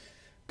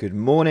Good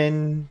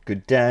morning,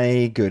 good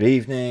day, good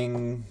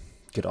evening,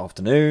 good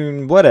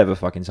afternoon, whatever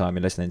fucking time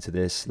you're listening to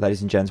this.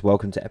 Ladies and gents,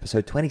 welcome to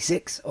episode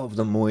 26 of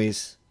the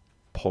Moyes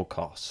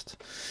podcast.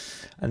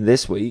 And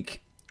this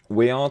week,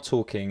 we are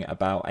talking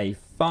about a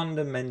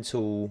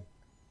fundamental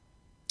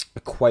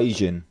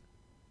equation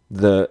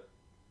that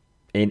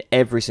in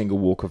every single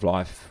walk of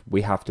life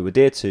we have to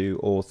adhere to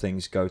or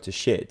things go to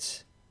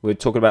shit. We're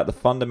talking about the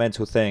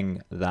fundamental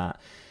thing that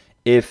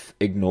if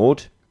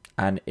ignored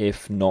and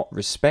if not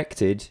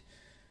respected,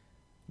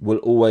 will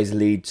always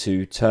lead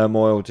to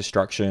turmoil,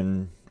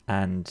 destruction,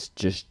 and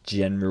just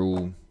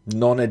general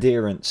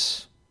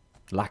non-adherence,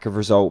 lack of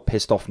result,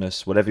 pissed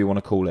offness, whatever you want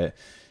to call it,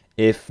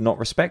 if not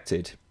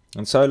respected.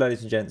 And so, ladies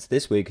and gents,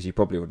 this week, as you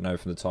probably would know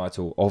from the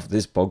title of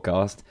this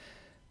podcast,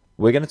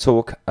 we're going to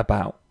talk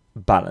about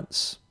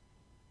balance.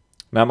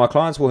 Now, my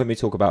clients will hear me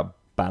talk about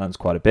balance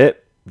quite a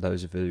bit.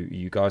 Those of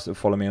you guys that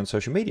follow me on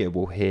social media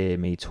will hear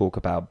me talk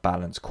about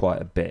balance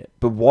quite a bit.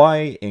 But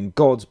why in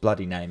God's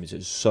bloody name is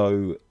it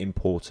so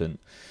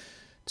important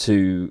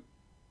to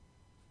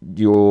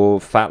your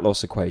fat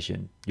loss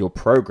equation, your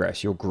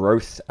progress, your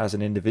growth as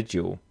an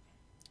individual?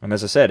 And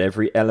as I said,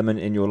 every element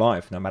in your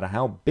life, no matter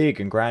how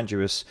big and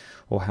grandiose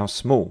or how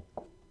small.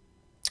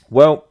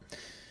 Well,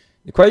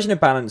 the equation of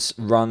balance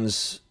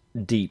runs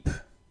deep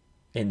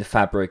in the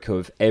fabric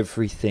of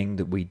everything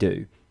that we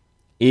do,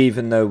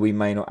 even though we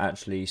may not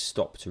actually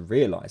stop to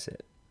realize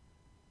it.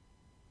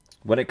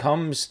 When it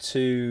comes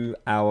to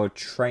our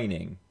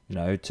training,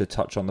 to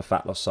touch on the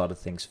fat loss side of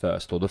things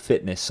first, or the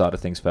fitness side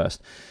of things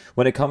first,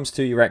 when it comes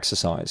to your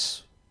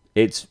exercise,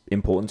 it's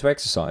important to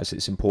exercise.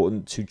 It's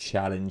important to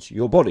challenge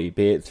your body,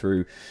 be it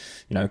through,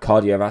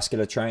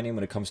 cardiovascular training,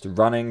 when it comes to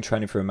running,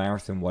 training for a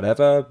marathon,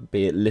 whatever,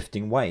 be it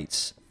lifting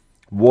weights.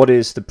 What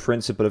is the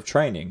principle of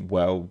training?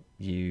 Well,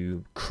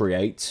 you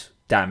create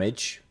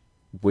damage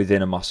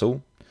within a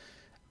muscle,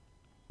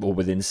 or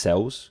within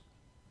cells,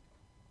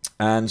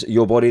 and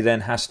your body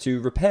then has to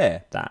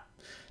repair that.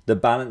 The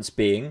balance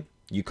being,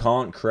 you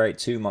can't create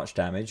too much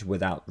damage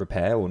without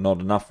repair, or not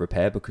enough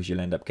repair, because you'll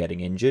end up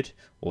getting injured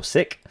or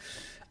sick.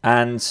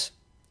 And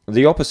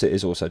the opposite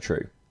is also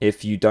true.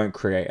 If you don't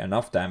create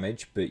enough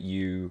damage, but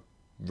you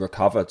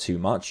recover too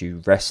much,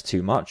 you rest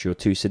too much, you're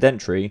too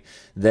sedentary,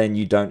 then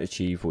you don't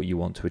achieve what you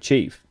want to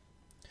achieve.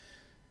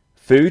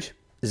 Food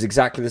is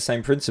exactly the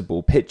same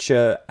principle.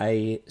 Picture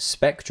a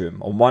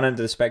spectrum. On one end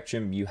of the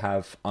spectrum, you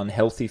have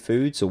unhealthy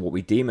foods, or what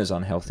we deem as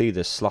unhealthy,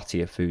 the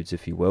sluttier foods,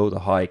 if you will, the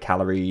high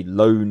calorie,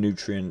 low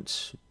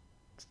nutrient,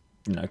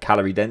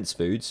 calorie dense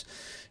foods.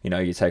 Your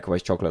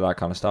takeaways, chocolate, that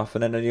kind of stuff.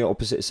 And then on the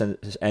opposite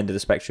end of the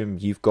spectrum,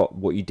 you've got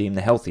what you deem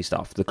the healthy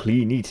stuff, the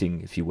clean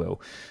eating, if you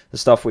will. The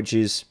stuff which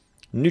is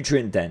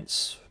nutrient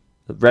dense,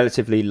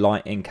 relatively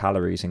light in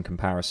calories in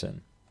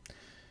comparison.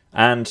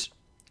 And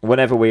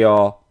whenever we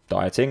are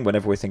dieting,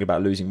 whenever we think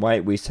about losing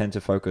weight, we tend to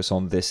focus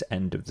on this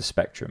end of the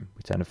spectrum.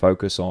 We tend to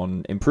focus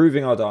on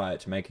improving our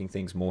diet, making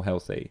things more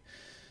healthy,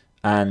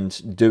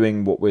 and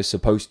doing what we're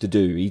supposed to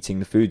do, eating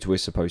the foods we're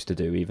supposed to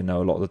do, even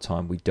though a lot of the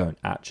time we don't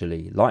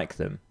actually like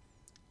them.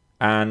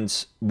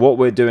 And what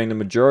we're doing the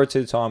majority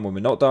of the time when we're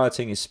not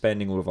dieting is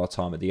spending all of our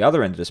time at the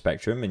other end of the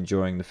spectrum,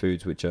 enjoying the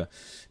foods which are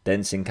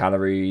dense in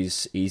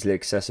calories, easily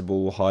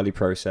accessible, highly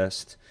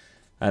processed.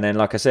 And then,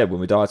 like I said, when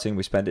we're dieting,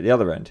 we spend at the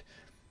other end.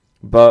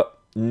 But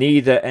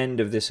neither end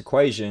of this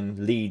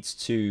equation leads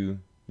to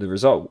the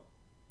result,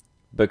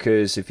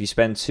 because if you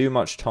spend too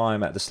much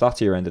time at the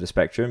sluttier end of the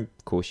spectrum,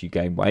 of course you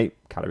gain weight,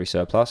 calorie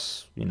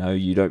surplus,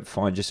 you don't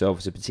find yourself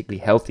as a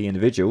particularly healthy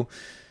individual.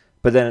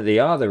 But then at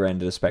the other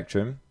end of the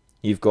spectrum,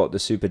 you've got the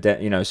super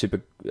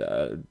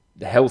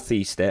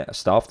healthy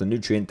stuff, the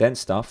nutrient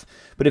dense stuff.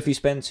 But if you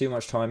spend too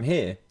much time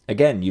here,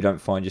 again, you don't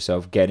find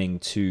yourself getting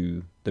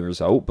to the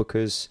result,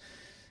 because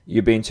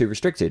you're being too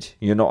restricted.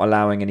 You're not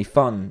allowing any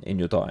fun in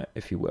your diet,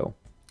 if you will.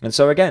 And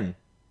so again,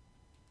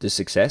 the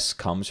success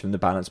comes from the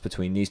balance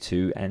between these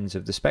two ends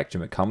of the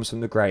spectrum. It comes from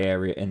the grey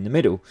area in the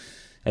middle.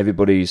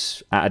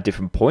 Everybody's at a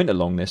different point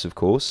along this, of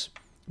course,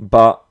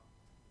 but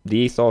the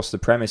ethos, the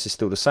premise is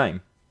still the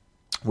same.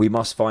 We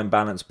must find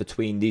balance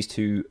between these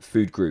two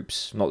food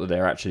groups. Not that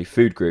they're actually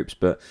food groups,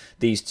 but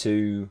these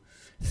two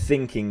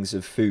thinkings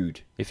of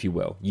food, if you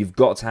will. You've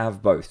got to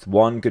have both.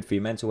 One good for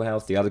your mental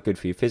health, the other good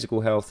for your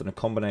physical health, and a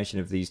combination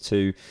of these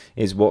two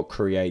is what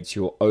creates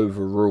your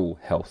overall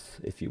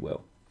health, if you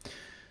will.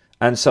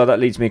 And so that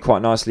leads me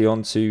quite nicely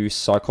on to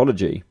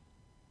psychology.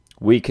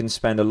 We can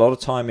spend a lot of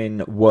time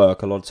in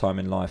work, a lot of time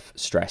in life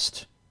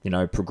stressed,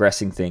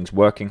 progressing things,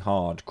 working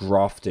hard,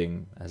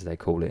 grafting, as they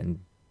call it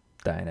in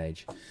day and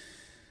age.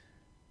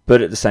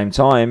 But at the same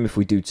time, if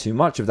we do too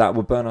much of that,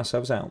 we'll burn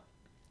ourselves out.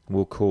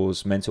 We'll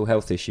cause mental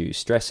health issues,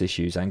 stress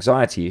issues,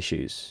 anxiety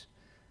issues.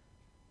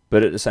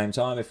 But at the same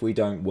time, if we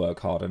don't work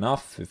hard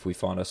enough, if we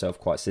find ourselves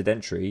quite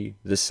sedentary,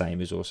 the same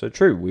is also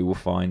true. We will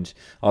find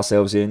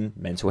ourselves in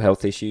mental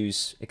health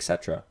issues,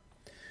 etc.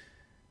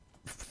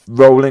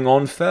 Rolling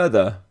on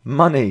further,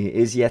 money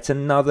is yet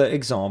another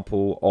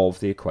example of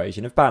the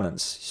equation of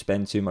balance. You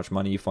spend too much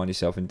money, you find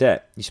yourself in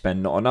debt. You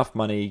spend not enough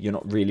money, you're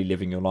not really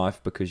living your life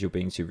because you're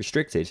being too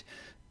restricted.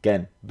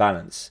 Again,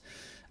 balance.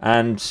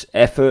 And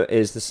effort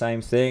is the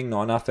same thing.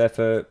 Not enough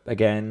effort,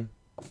 again,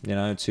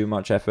 too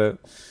much effort.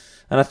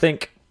 And I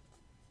think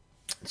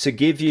to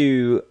give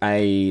you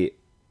a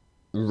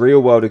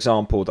real world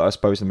example that I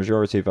suppose the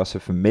majority of us are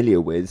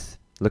familiar with,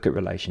 look at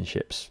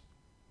relationships.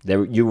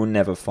 You will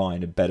never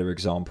find a better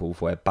example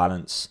of where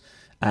balance,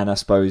 and I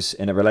suppose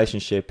in a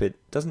relationship, it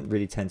doesn't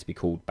really tend to be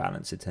called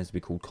balance. It tends to be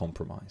called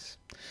compromise.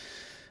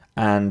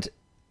 And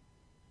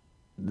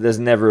there's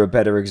never a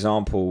better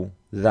example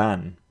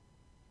than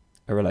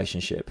a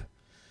relationship,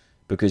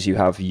 because you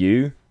have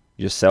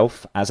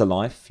yourself as a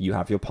life, you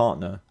have your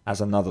partner as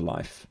another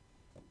life,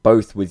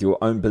 both with your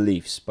own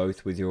beliefs,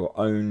 both with your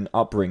own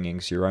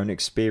upbringings, your own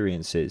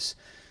experiences,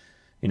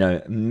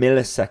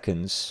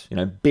 milliseconds,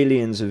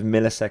 billions of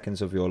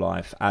milliseconds of your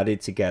life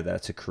added together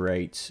to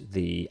create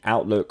the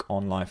outlook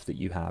on life that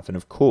you have. And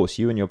of course,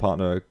 you and your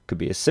partner could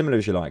be as similar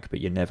as you like,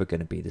 but you're never going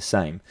to be the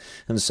same.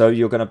 And so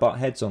you're going to butt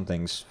heads on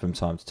things from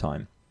time to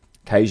time.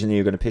 Occasionally,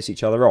 you're going to piss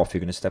each other off.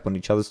 You're going to step on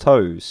each other's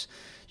toes.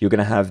 You're going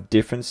to have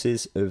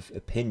differences of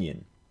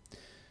opinion.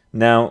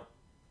 Now,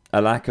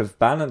 a lack of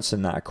balance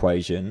in that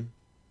equation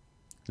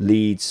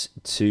leads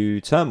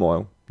to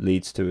turmoil,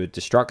 leads to a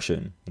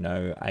destruction,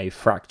 a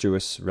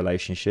fractious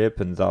relationship,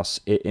 and thus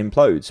it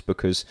implodes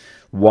because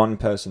one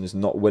person is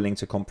not willing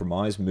to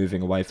compromise,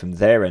 moving away from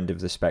their end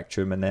of the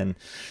spectrum, and then,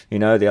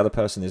 the other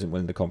person isn't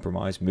willing to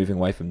compromise, moving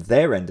away from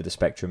their end of the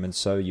spectrum, and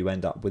so you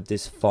end up with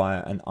this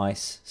fire and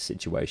ice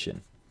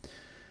situation.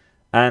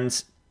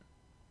 And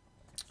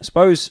I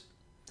suppose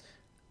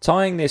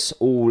tying this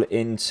all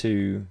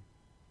into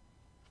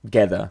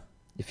together,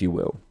 if you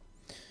will,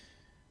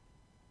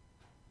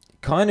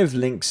 kind of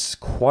links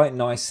quite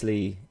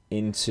nicely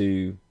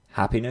into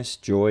happiness,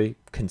 joy,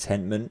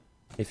 contentment,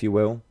 if you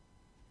will.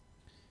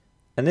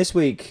 And this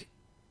week,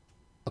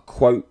 a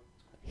quote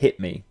hit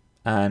me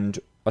and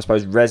I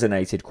suppose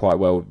resonated quite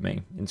well with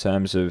me in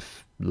terms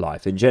of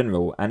life in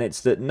general. And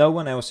it's that no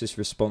one else is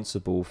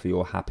responsible for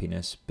your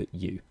happiness but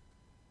you.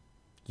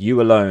 You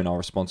alone are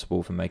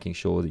responsible for making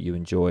sure that you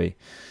enjoy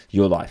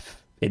your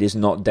life. It is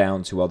not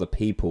down to other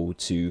people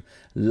to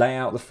lay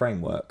out the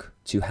framework,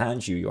 to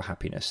hand you your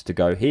happiness, to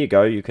go, here you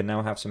go, you can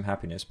now have some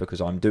happiness because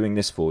I'm doing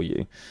this for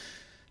you.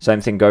 Same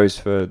thing goes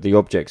for the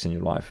objects in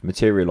your life,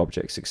 material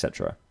objects,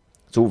 etc.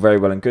 It's all very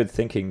well and good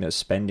thinking that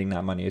spending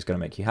that money is going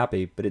to make you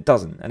happy, but it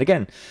doesn't. And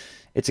again,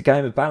 it's a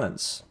game of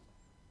balance.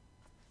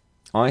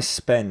 I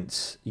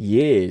spent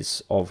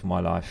years of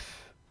my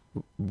life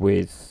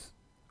with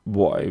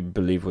what I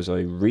believe was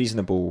a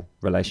reasonable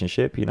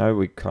relationship. We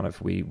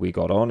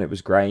got on, it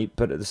was great,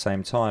 but at the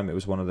same time, it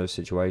was one of those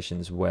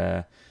situations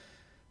where,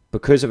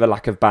 because of a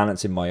lack of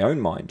balance in my own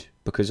mind,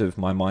 because of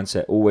my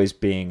mindset always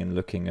being and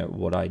looking at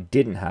what I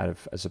didn't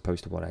have as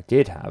opposed to what I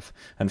did have,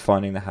 and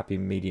finding the happy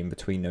medium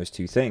between those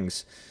two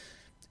things,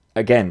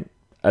 again,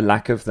 a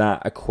lack of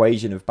that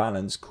equation of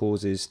balance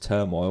causes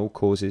turmoil,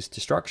 causes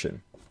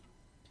destruction.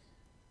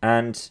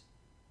 And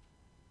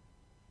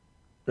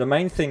the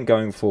main thing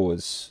going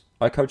forwards,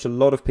 I coach a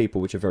lot of people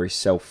which are very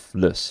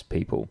selfless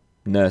people,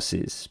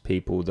 nurses,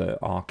 people that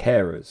are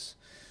carers.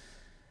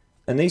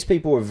 And these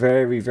people are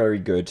very, very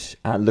good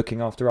at looking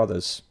after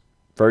others,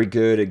 very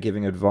good at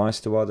giving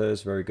advice to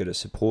others, very good at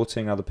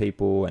supporting other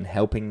people and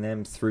helping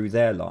them through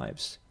their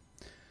lives.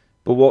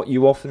 But what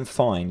you often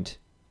find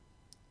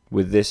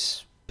with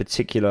this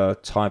particular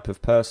type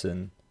of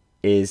person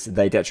is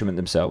they detriment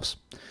themselves,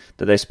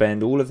 that they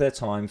spend all of their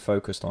time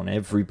focused on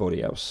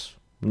everybody else.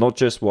 Not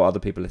just what other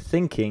people are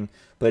thinking,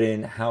 but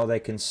in how they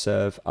can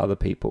serve other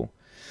people.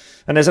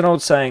 And there's an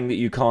old saying that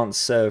you can't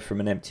serve from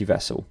an empty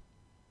vessel.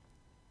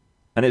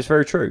 And it's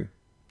very true.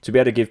 To be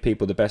able to give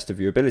people the best of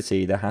your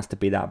ability, there has to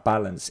be that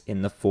balance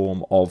in the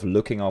form of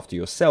looking after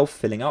yourself,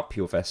 filling up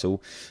your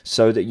vessel,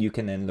 so that you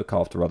can then look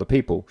after other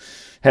people.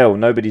 Hell,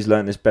 nobody's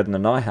learned this better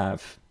than I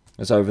have.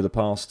 As over the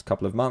past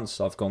couple of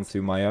months, I've gone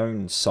through my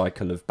own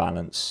cycle of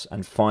balance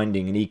and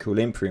finding an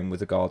equilibrium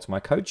with regard to my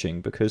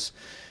coaching, because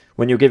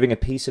when you're giving a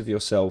piece of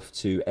yourself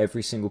to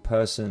every single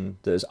person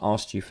that has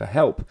asked you for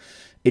help,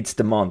 it's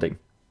demanding.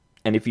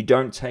 And if you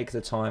don't take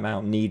the time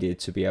out needed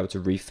to be able to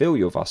refill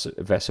your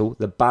vessel,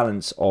 the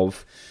balance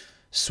of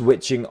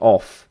switching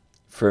off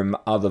from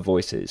other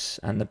voices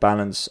and the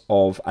balance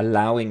of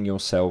allowing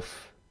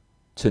yourself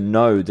to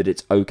know that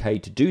it's okay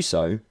to do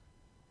so,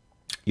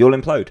 you'll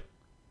implode.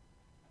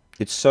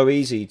 It's so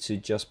easy to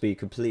just be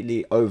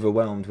completely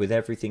overwhelmed with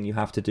everything you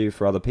have to do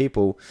for other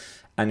people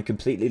and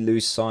completely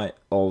lose sight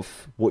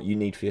of what you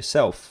need for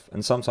yourself.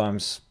 And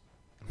sometimes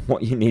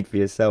what you need for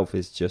yourself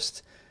is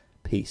just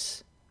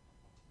peace.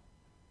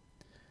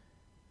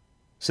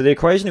 So the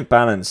equation of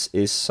balance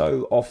is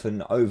so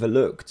often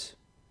overlooked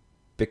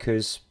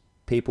because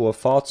people are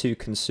far too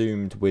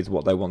consumed with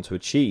what they want to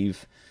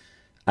achieve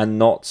and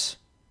not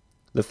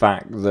the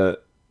fact that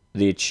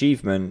the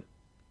achievement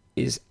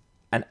is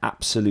an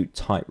absolute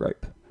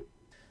tightrope.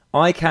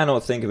 I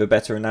cannot think of a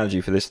better analogy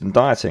for this than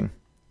dieting,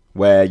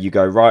 where you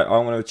go, right, I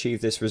want to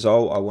achieve this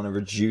result, I want to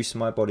reduce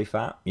my body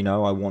fat,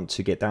 I want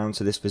to get down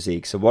to this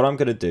physique. So what I'm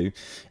going to do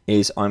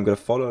is I'm going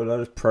to follow a lot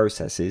of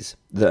processes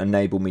that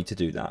enable me to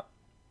do that.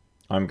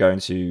 I'm going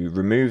to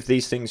remove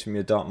these things from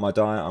my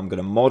diet. I'm going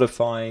to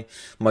modify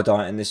my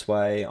diet in this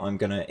way. I'm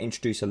going to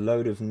introduce a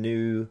load of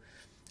new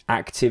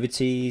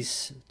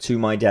activities to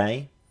my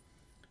day.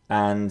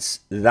 And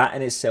that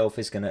in itself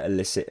is going to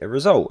elicit a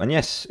result. And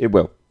yes, it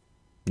will.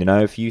 You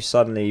know, if you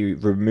suddenly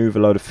remove a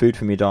load of food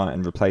from your diet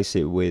and replace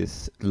it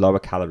with lower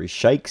calorie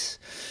shakes,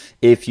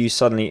 if you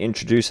suddenly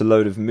introduce a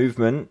load of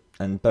movement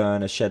and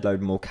burn a shed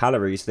load more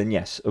calories, then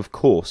yes, of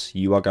course,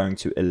 you are going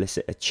to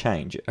elicit a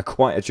change,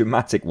 quite a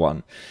dramatic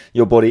one.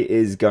 Your body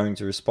is going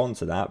to respond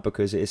to that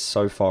because it is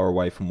so far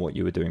away from what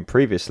you were doing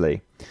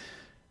previously.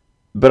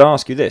 But I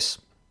ask you this,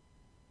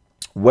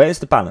 where's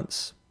the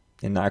balance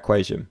in that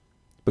equation?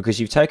 Because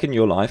you've taken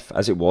your life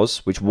as it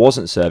was, which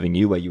wasn't serving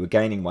you, where you were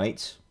gaining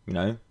weight, you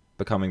know,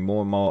 becoming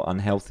more and more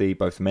unhealthy,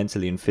 both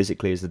mentally and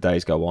physically as the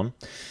days go on,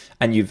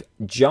 and you've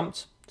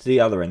jumped to the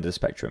other end of the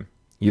spectrum.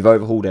 You've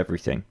overhauled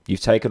everything. You've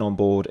taken on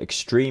board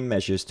extreme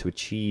measures to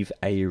achieve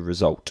a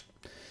result.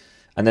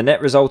 And the net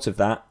result of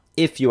that,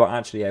 if you are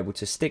actually able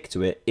to stick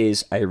to it,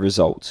 is a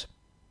result.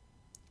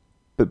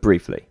 But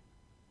briefly.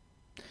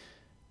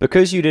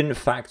 Because you didn't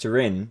factor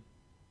in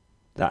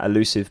that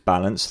elusive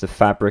balance, the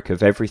fabric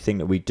of everything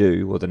that we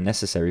do, or the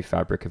necessary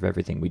fabric of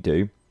everything we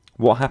do,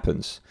 what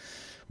happens?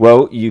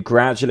 Well, you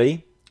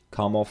gradually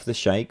come off the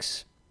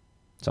shakes,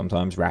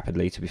 sometimes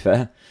rapidly to be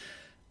fair,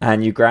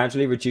 and you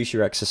gradually reduce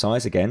your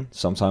exercise again,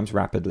 sometimes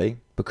rapidly,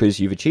 because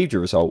you've achieved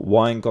your result.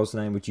 Why in God's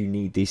name would you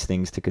need these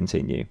things to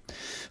continue?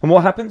 And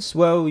what happens?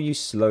 Well, you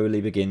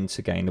slowly begin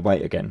to gain the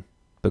weight again,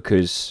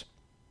 because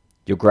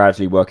you're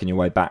gradually working your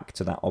way back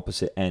to that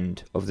opposite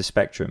end of the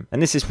spectrum.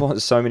 And this is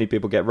what so many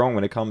people get wrong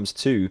when it comes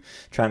to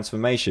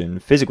transformation,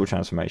 physical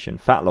transformation,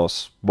 fat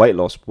loss, weight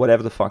loss,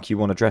 whatever the fuck you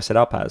want to dress it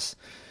up as.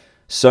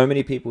 So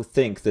many people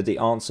think that the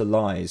answer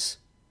lies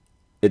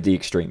at the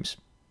extremes.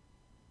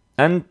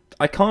 And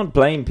I can't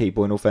blame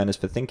people, in all fairness,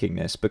 for thinking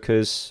this,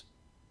 because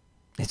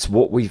it's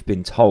what we've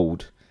been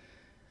told.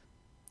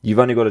 You've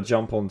only got to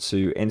jump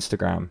onto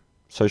Instagram,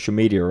 social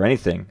media, or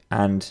anything,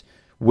 and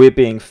we're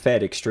being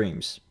fed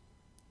extremes.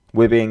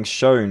 We're being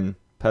shown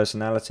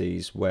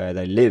personalities where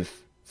they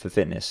live for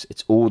fitness.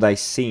 It's all they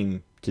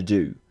seem to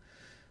do.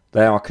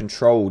 They are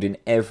controlled in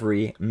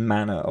every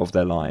manner of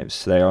their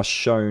lives. They are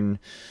shown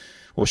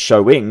or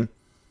showing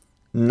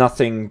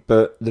nothing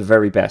but the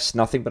very best,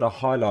 nothing but a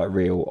highlight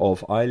reel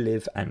of I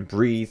live and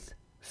breathe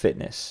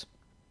fitness.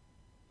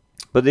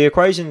 But the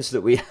equations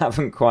that we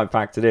haven't quite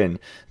factored in,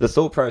 the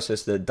thought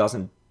process that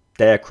doesn't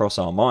dare cross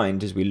our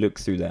mind as we look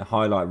through their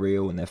highlight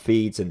reel and their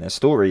feeds and their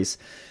stories,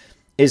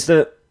 is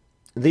that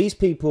these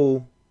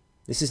people,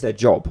 this is their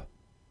job.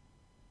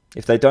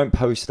 If they don't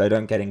post, they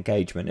don't get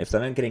engagement. If they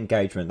don't get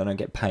engagement, they don't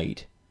get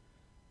paid.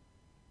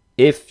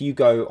 If you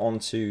go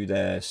onto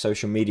their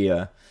social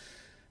media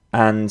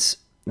and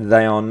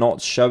they are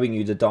not showing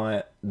you the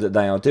diet that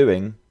they are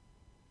doing,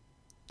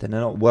 then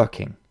they're not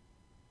working.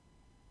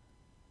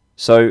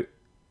 So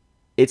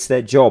it's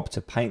their job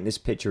to paint this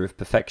picture of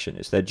perfection.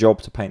 It's their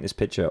job to paint this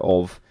picture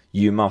of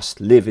you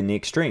must live in the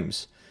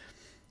extremes.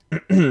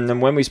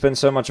 And when we spend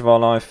so much of our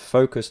life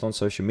focused on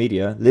social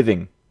media,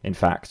 living, in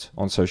fact,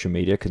 on social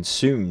media,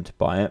 consumed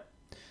by it,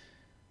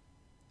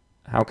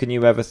 how can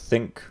you ever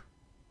think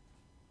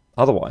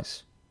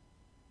otherwise?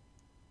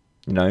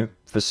 You know,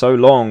 for so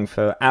long,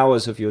 for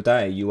hours of your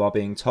day, you are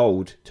being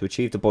told to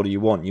achieve the body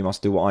you want, you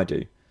must do what I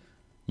do.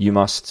 You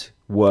must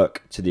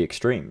work to the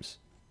extremes.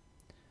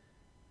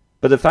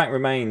 But the fact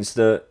remains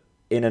that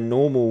in a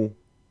normal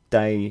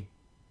day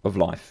of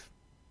life,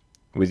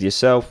 with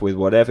yourself, with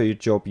whatever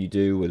job you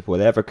do, with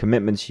whatever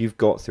commitments you've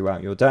got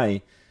throughout your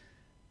day,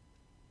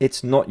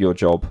 it's not your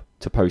job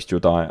to post your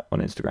diet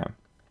on Instagram.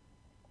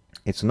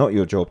 It's not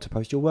your job to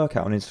post your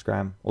workout on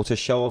Instagram or to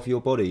show off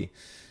your body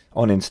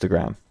on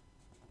Instagram.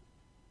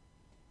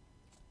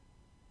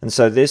 And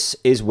so this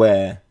is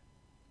where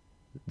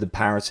the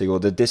parity or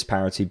the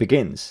disparity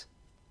begins.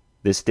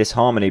 This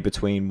disharmony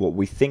between what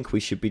we think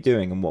we should be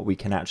doing and what we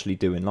can actually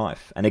do in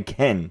life. And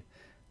again,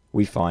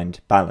 we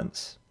find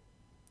balance.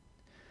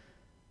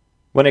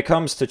 When it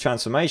comes to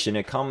transformation,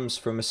 it comes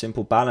from a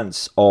simple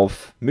balance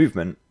of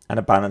movement and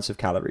a balance of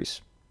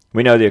calories.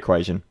 We know the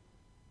equation.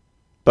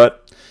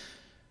 But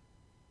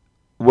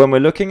when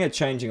we're looking at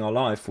changing our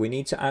life, we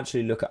need to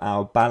actually look at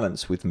our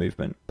balance with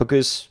movement.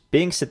 Because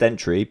being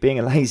sedentary, being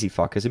a lazy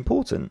fuck is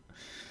important.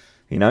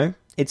 You know,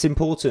 it's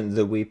important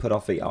that we put our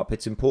feet up.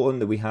 It's important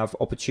that we have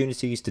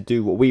opportunities to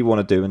do what we want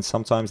to do. And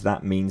sometimes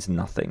that means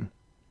nothing.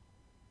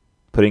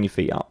 Putting your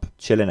feet up,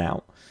 chilling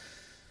out.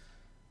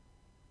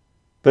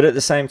 But at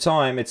the same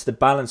time, it's the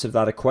balance of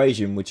that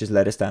equation which has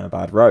led us down a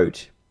bad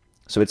road.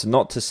 So it's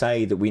not to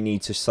say that we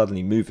need to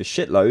suddenly move a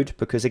shitload,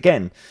 because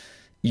again,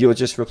 you're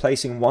just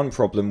replacing one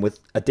problem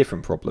with a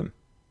different problem.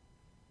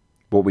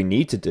 What we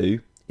need to do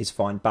is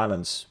find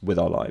balance with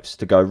our lives.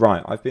 To go,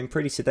 right, I've been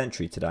pretty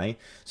sedentary today,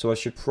 so I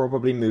should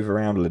probably move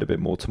around a little bit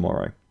more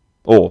tomorrow.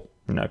 Or,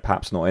 you know,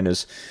 perhaps not in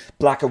as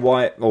black and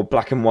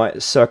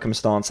white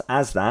circumstance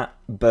as that,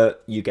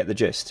 but you get the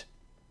gist.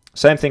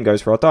 Same thing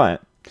goes for our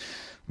diet.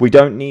 We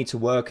don't need to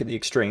work at the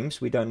extremes.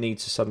 We don't need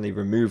to suddenly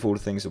remove all the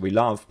things that we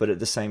love, but at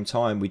the same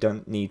time, we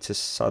don't need to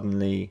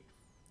suddenly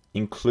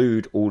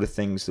include all the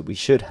things that we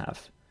should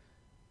have.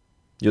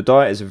 Your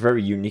diet is a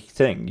very unique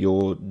thing.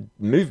 Your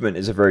movement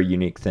is a very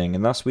unique thing,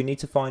 and thus we need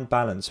to find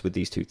balance with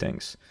these two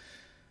things.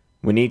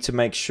 We need to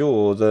make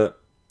sure that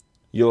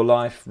your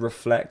life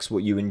reflects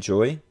what you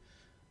enjoy,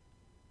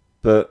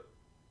 but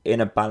in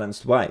a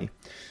balanced way.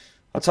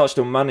 I touched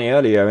on money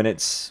earlier, and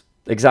it's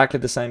exactly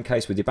the same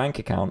case with your bank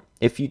account.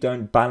 If you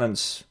don't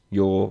balance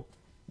your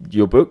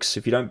books,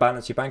 if you don't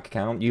balance your bank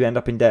account, you end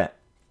up in debt.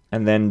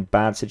 And then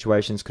bad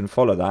situations can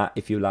follow that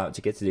if you allow it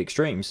to get to the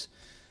extremes.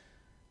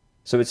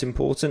 So it's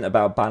important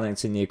about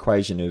balancing the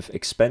equation of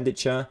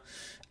expenditure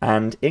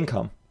and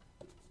income.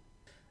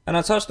 And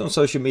I touched on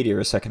social media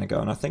a second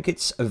ago, and I think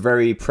it's a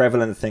very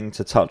prevalent thing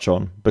to touch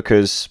on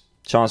because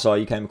chances are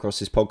you came across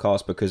this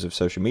podcast because of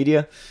social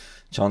media.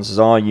 Chances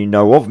are you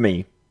know of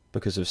me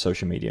because of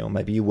social media, or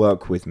maybe you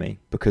work with me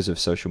because of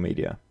social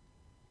media.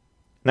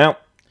 Now,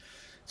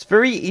 it's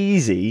very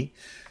easy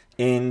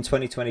in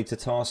 2020 to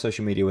tar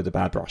social media with a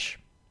bad brush.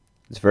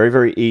 It's very,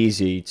 very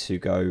easy to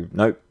go,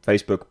 nope,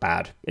 Facebook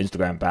bad,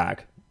 Instagram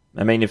bad.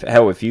 I mean,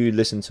 if you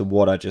listen to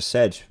what I just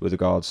said with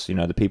regards,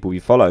 the people you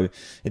follow,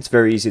 it's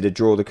very easy to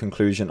draw the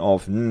conclusion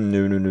of,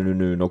 no,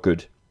 not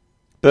good.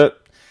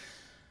 But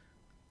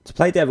to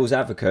play devil's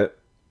advocate,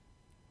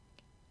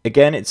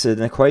 again, it's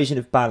an equation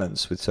of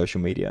balance with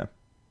social media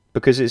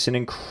because it's an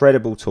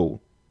incredible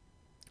tool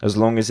as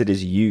long as it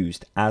is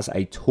used as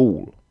a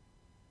tool,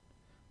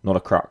 not a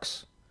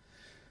crux.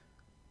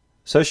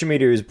 Social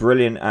media is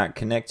brilliant at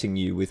connecting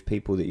you with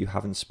people that you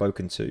haven't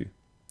spoken to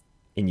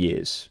in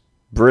years.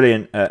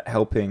 Brilliant at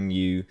helping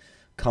you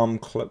come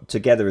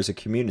together as a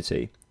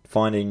community,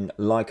 finding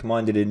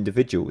like-minded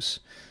individuals.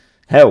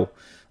 Hell,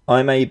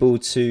 I'm able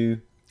to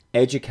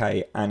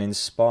educate and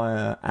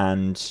inspire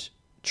and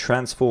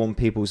transform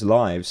people's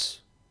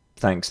lives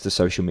thanks to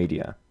social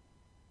media.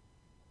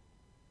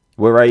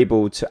 We're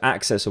able to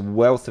access a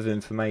wealth of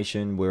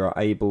information. We're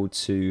able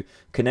to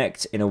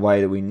connect in a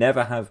way that we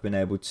never have been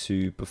able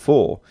to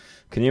before.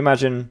 Can you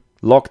imagine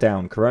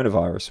lockdown,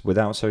 coronavirus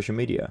without social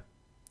media?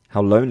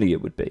 How lonely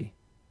it would be.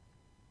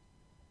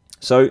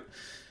 So,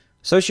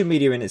 social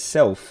media in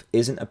itself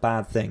isn't a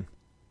bad thing.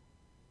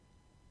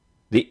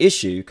 The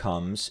issue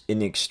comes in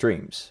the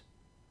extremes.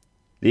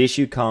 The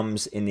issue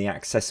comes in the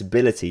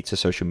accessibility to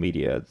social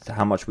media,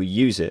 how much we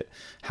use it,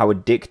 how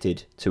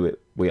addicted to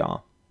it we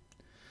are.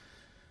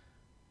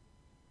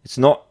 It's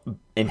not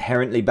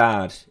inherently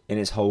bad in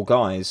its whole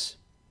guise,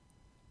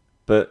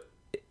 but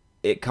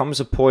it comes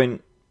a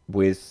point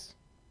with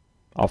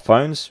our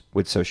phones,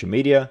 with social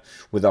media,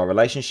 with our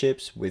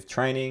relationships, with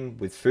training,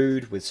 with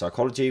food, with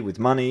psychology, with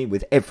money,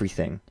 with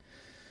everything,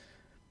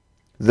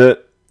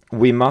 that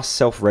we must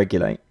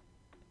self-regulate.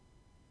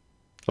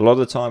 A lot of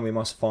the time we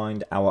must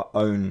find our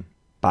own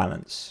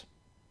balance.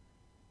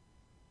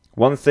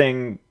 One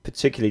thing,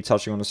 particularly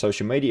touching on the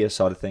social media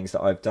side of things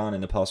that I've done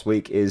in the past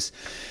week is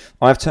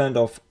I've turned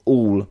off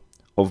all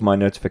of my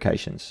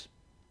notifications.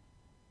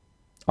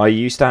 I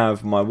used to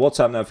have my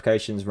WhatsApp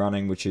notifications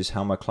running, which is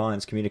how my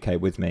clients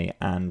communicate with me,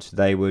 and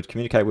they would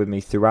communicate with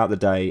me throughout the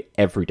day,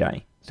 every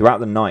day,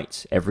 throughout the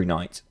night, every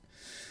night.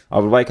 I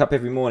would wake up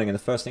every morning and the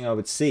first thing I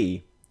would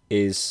see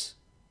is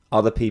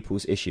other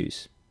people's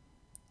issues.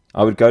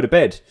 I would go to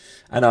bed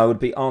and I would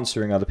be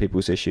answering other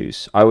people's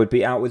issues. I would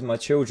be out with my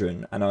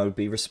children and I would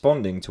be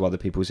responding to other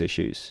people's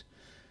issues.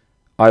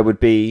 I would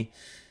be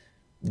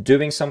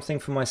doing something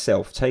for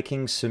myself,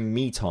 taking some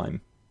me time,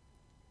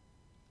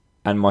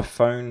 and my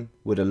phone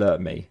would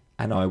alert me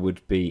and I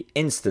would be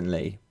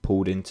instantly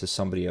pulled into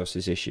somebody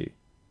else's issue.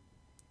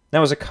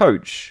 Now, as a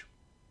coach,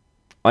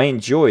 I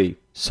enjoy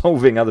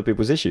solving other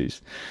people's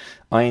issues.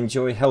 I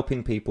enjoy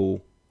helping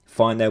people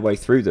find their way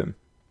through them.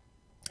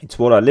 It's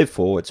what I live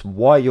for. It's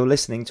why you're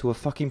listening to a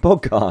fucking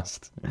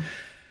podcast.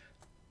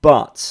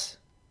 But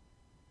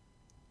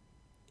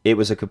it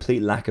was a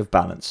complete lack of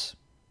balance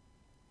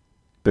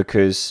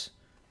because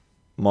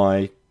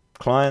my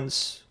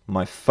clients,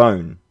 my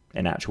phone,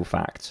 in actual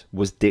fact,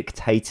 was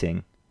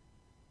dictating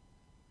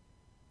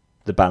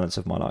the balance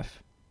of my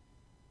life.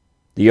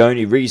 The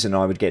only reason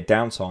I would get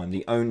downtime,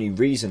 the only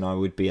reason I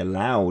would be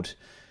allowed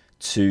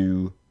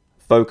to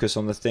focus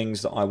on the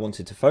things that I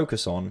wanted to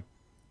focus on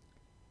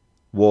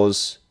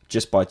was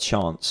just by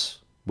chance,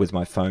 with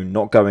my phone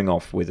not going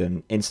off with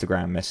an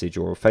Instagram message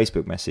or a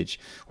Facebook message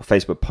or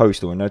Facebook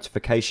post or a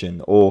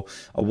notification or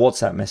a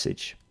WhatsApp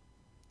message.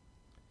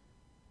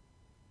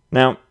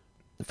 Now,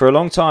 for a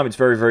long time, it's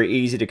very, very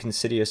easy to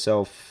consider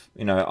yourself,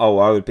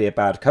 I would be a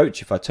bad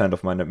coach if I turned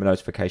off my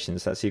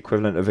notifications. That's the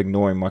equivalent of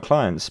ignoring my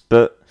clients.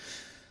 But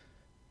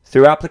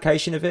through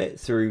application of it,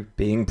 through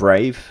being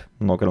brave,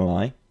 I'm not going to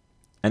lie,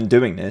 and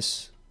doing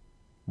this,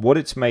 what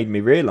it's made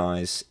me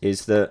realize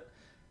is that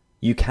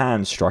you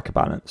can strike a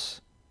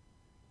balance.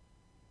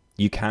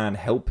 You can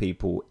help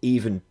people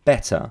even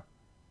better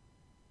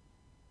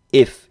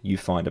if you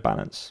find a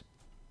balance.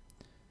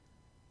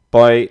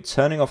 By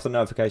turning off the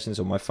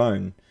notifications on my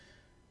phone,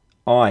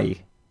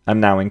 I am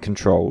now in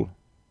control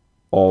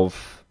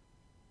of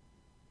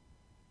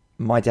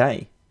my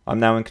day. I'm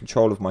now in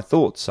control of my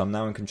thoughts. I'm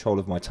now in control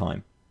of my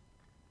time.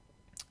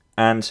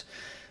 And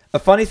a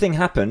funny thing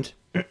happened.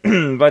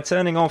 By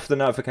turning off the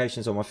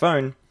notifications on my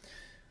phone,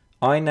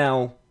 I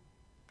now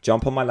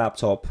jump on my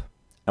laptop,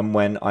 and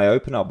when I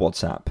open up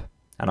WhatsApp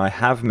and I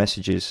have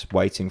messages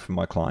waiting from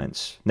my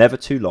clients, never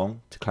too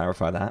long, to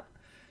clarify that,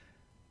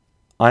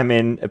 I'm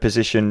in a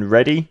position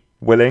ready,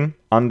 willing,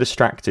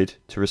 undistracted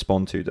to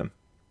respond to them.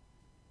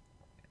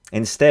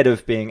 Instead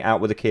of being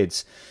out with the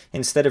kids,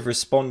 instead of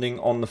responding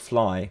on the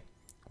fly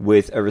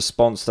with a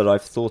response that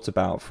I've thought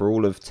about for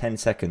all of 10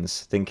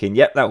 seconds, thinking,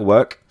 yep, that'll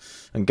work,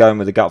 and going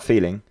with a gut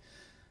feeling,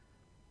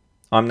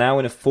 I'm now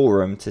in a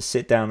forum to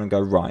sit down and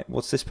go, right,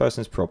 what's this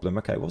person's problem?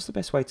 Okay, what's the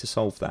best way to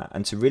solve that?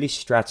 And to really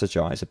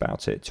strategize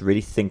about it, to really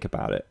think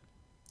about it,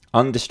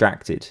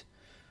 undistracted.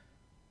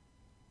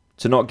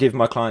 To not give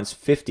my clients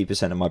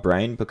 50% of my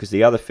brain, because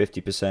the other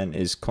 50%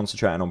 is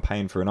concentrating on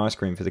paying for an ice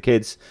cream for the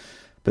kids,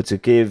 but to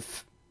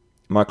give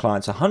my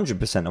clients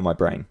 100% of my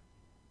brain,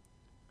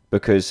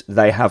 because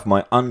they have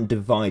my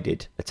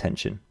undivided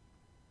attention.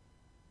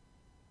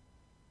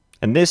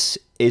 And this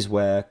is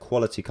where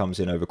quality comes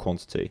in over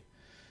quantity.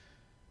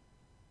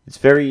 It's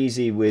very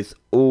easy with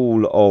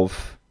all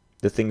of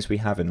the things we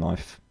have in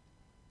life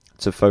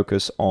to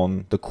focus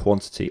on the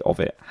quantity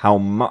of it. How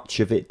much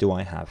of it do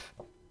I have?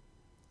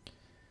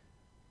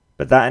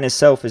 But that in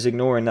itself is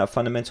ignoring that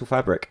fundamental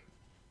fabric.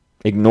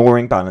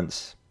 Ignoring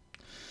balance.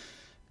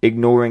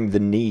 Ignoring the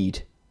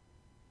need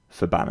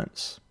for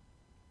balance.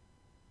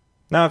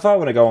 Now, if I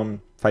want to go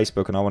on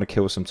Facebook and I want to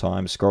kill some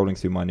time scrolling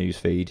through my news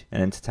feed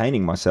and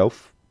entertaining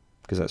myself,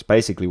 because that's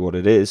basically what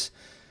it is,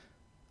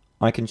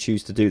 I can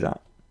choose to do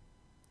that.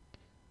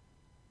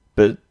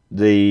 But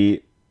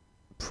the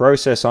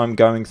process I'm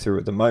going through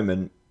at the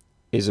moment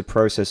is a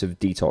process of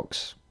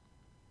detox.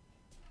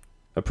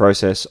 A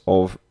process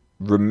of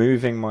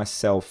removing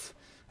myself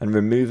and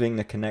removing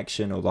the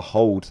connection or the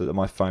hold that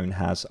my phone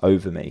has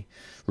over me.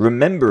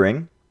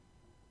 Remembering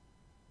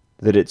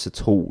that it's a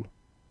tool.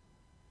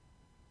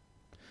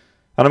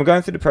 And I'm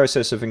going through the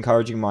process of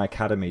encouraging my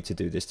academy to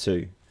do this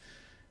too.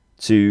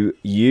 To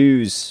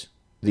use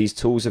these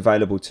tools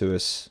available to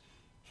us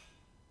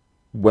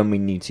when we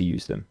need to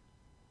use them.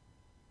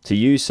 To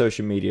use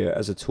social media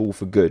as a tool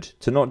for good.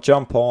 To not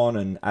jump on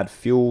and add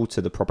fuel to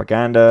the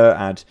propaganda,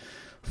 add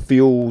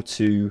fuel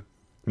to,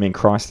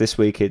 Christ, this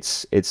week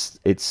it's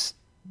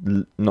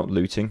not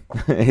looting.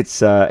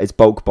 it's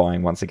bulk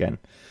buying once again.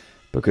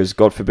 Because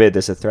God forbid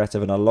there's a threat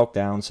of another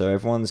lockdown, so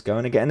everyone's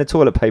going to get in the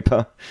toilet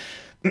paper.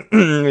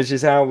 Which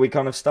is how we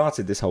kind of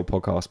started this whole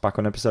podcast back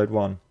on episode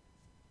 1.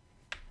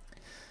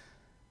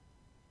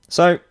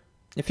 So,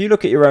 if you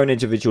look at your own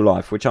individual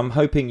life, which I'm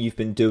hoping you've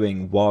been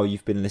doing while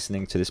you've been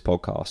listening to this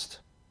podcast,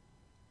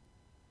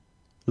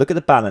 look at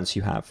the balance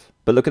you have,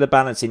 but look at the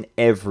balance in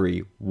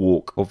every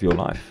walk of your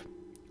life.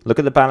 Look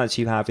at the balance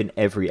you have in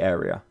every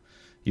area.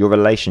 Your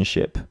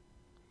relationship,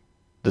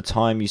 the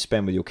time you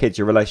spend with your kids,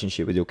 your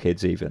relationship with your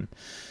kids even,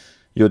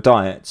 your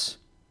diet,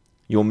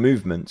 your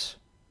movement,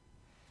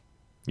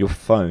 your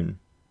phone,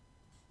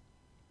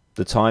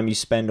 the time you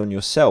spend on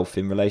yourself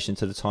in relation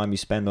to the time you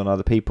spend on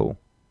other people.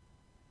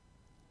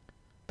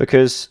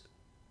 Because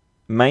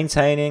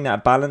maintaining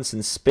that balance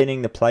and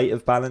spinning the plate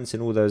of balance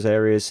in all those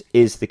areas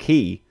is the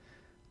key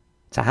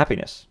to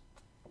happiness.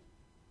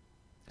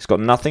 It's got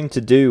nothing to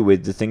do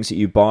with the things that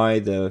you buy,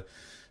 the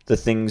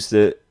things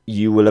that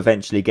you will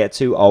eventually get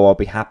to. Oh, I'll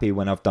be happy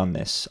when I've done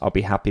this. I'll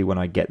be happy when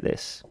I get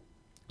this.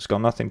 It's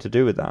got nothing to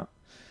do with that.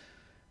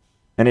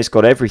 And it's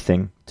got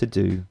everything to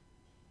do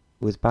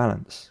with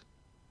balance.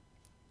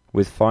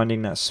 With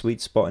finding that sweet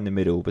spot in the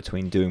middle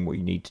between doing what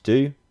you need to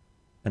do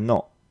and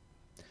not.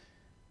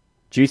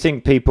 Do you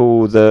think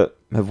people that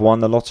have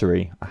won the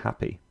lottery are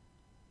happy?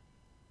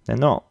 They're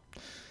not.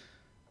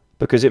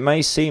 Because it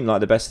may seem like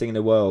the best thing in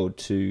the world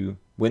to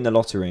win the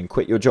lottery and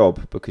quit your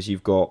job because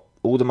you've got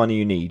all the money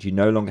you need. You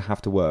no longer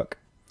have to work.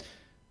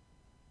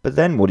 But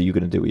then what are you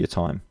going to do with your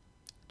time?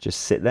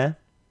 Just sit there?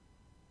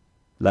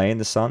 Lay in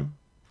the sun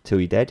till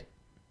you're dead?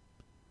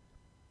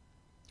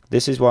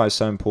 This is why it's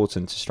so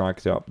important to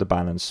strike up the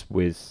balance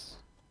with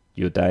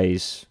your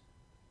days,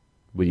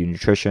 with your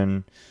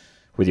nutrition,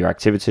 with your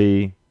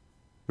activity,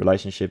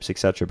 relationships,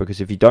 etc.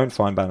 Because if you don't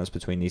find balance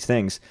between these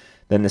things,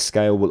 then the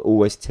scale will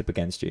always tip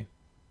against you.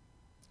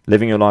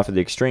 Living your life at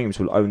the extremes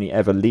will only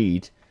ever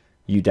lead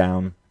you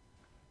down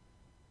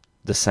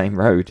the same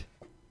road.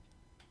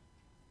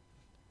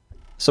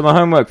 So my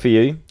homework for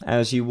you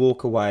as you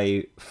walk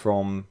away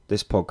from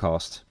this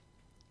podcast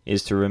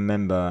is to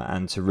remember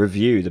and to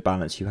review the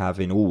balance you have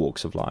in all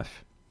walks of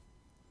life.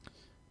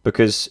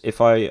 Because if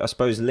I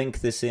suppose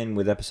link this in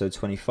with episode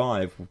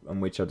 25,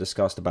 in which I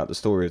discussed about the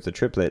story of the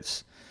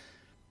triplets,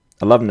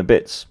 I love them to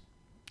bits.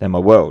 They're my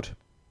world.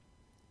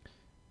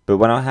 But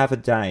when I have a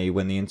day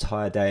when the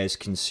entire day is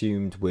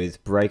consumed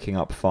with breaking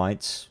up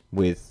fights,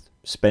 with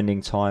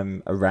spending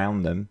time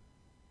around them,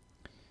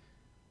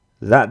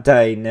 that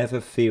day never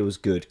feels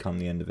good come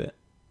the end of it.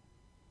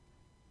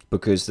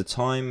 Because the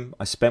time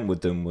I spent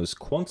with them was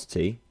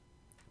quantity,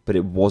 but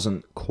it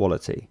wasn't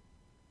quality.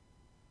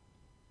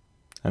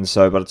 And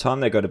so by the time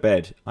they go to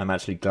bed, I'm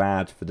actually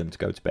glad for them to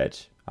go to bed.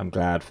 I'm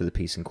glad for the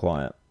peace and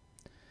quiet.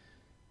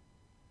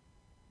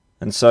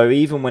 And so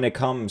even when it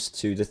comes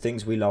to the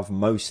things we love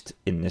most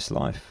in this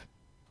life,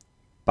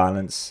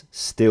 balance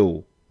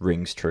still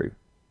rings true.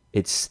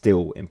 It's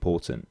still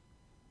important.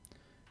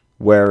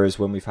 Whereas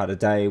when we've had a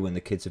day when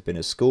the kids have been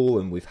at school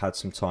and we've had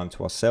some time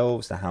to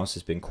ourselves, the house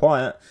has been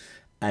quiet,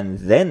 and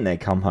then they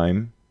come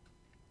home,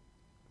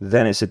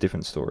 then it's a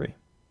different story.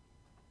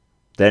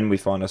 Then we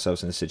find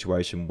ourselves in a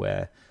situation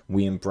where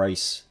we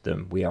embrace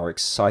them. We are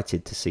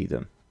excited to see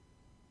them.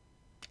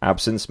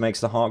 Absence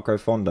makes the heart grow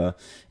fonder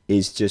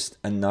is just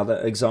another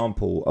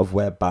example of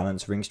where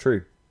balance rings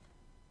true.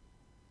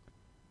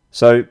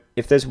 So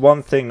if there's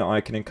one thing that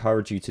I can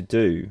encourage you to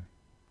do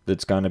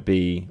that's going to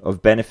be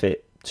of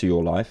benefit to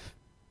your life,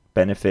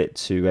 benefit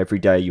to every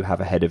day you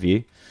have ahead of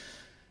you,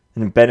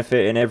 and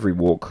benefit in every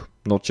walk,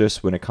 not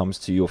just when it comes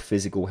to your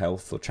physical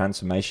health or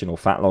transformation or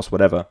fat loss,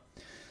 whatever,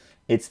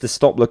 it's to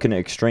stop looking at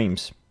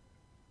extremes.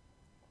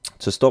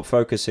 To stop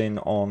focusing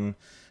on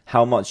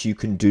how much you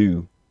can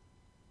do.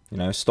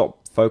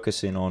 Stop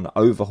focusing on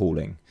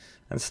overhauling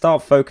and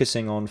start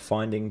focusing on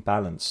finding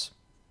balance.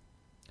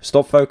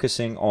 Stop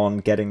focusing on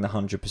getting the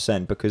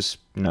 100% because,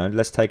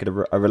 let's take a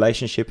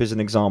relationship as an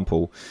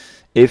example.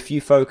 If you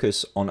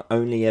focus on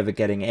only ever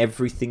getting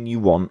everything you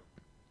want,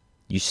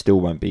 you still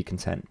won't be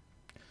content.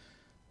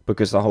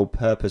 Because the whole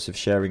purpose of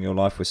sharing your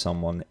life with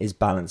someone is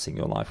balancing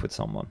your life with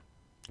someone.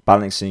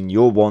 Balancing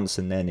your wants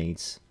and their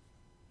needs.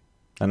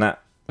 And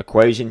that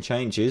equation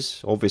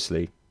changes,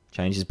 obviously.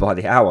 Changes by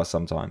the hour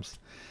sometimes.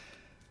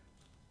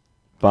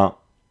 But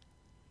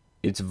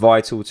it's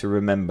vital to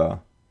remember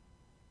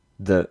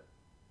that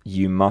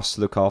you must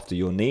look after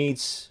your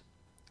needs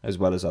as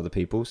well as other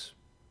people's.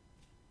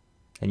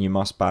 And you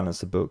must balance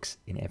the books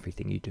in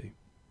everything you do.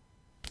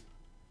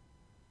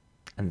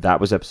 And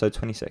that was episode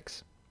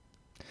 26.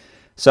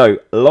 So,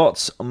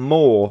 lots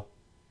more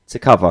to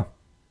cover.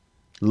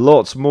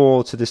 Lots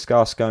more to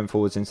discuss going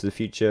forwards into the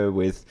future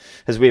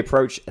as we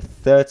approach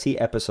 30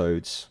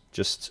 episodes.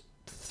 Just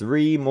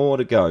 3 more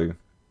to go.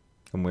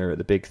 And we're at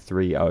the big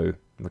 3-0.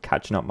 We're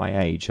catching up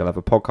my age. I'll have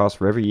a podcast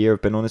for every year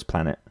I've been on this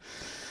planet.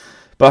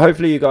 But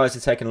hopefully you guys are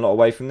taking a lot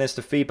away from this.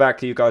 The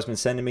feedback that you guys have been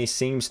sending me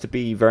seems to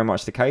be very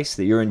much the case,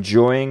 that you're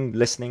enjoying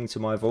listening to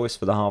my voice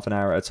for the half an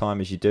hour at a time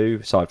as you do,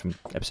 aside from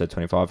episode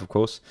 25, of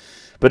course.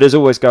 But as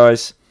always,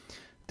 guys,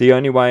 the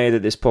only way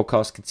that this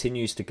podcast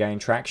continues to gain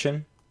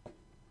traction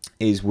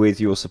is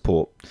with your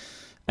support.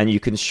 And you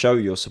can show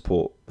your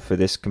support for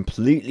this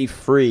completely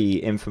free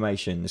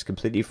information, this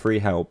completely free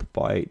help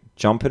by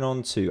jumping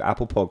on to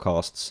Apple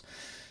Podcasts,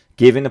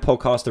 giving the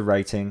podcast a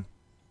rating,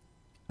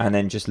 and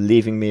then just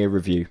leaving me a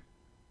review.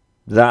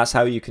 That's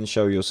how you can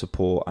show your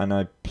support, and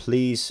I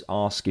please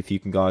ask if you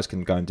guys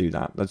can go and do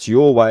that. That's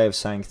your way of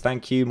saying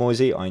thank you,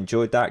 Moisey. I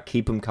enjoyed that.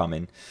 Keep them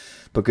coming,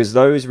 because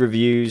those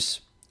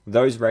reviews,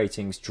 those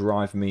ratings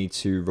drive me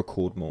to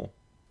record more.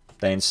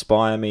 They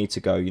inspire me to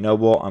go, you know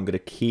what? I'm going to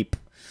keep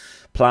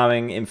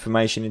plowing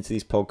information into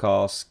these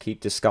podcasts,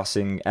 keep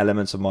discussing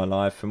elements of my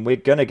life, and we're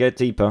going to get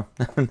deeper.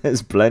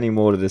 There's plenty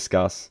more to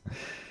discuss.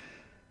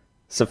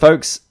 So,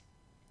 folks,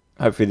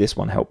 hopefully this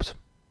one helped.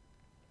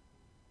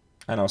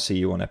 And I'll see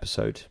you on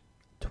episode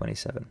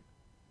 27.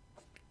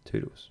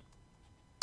 Toodles.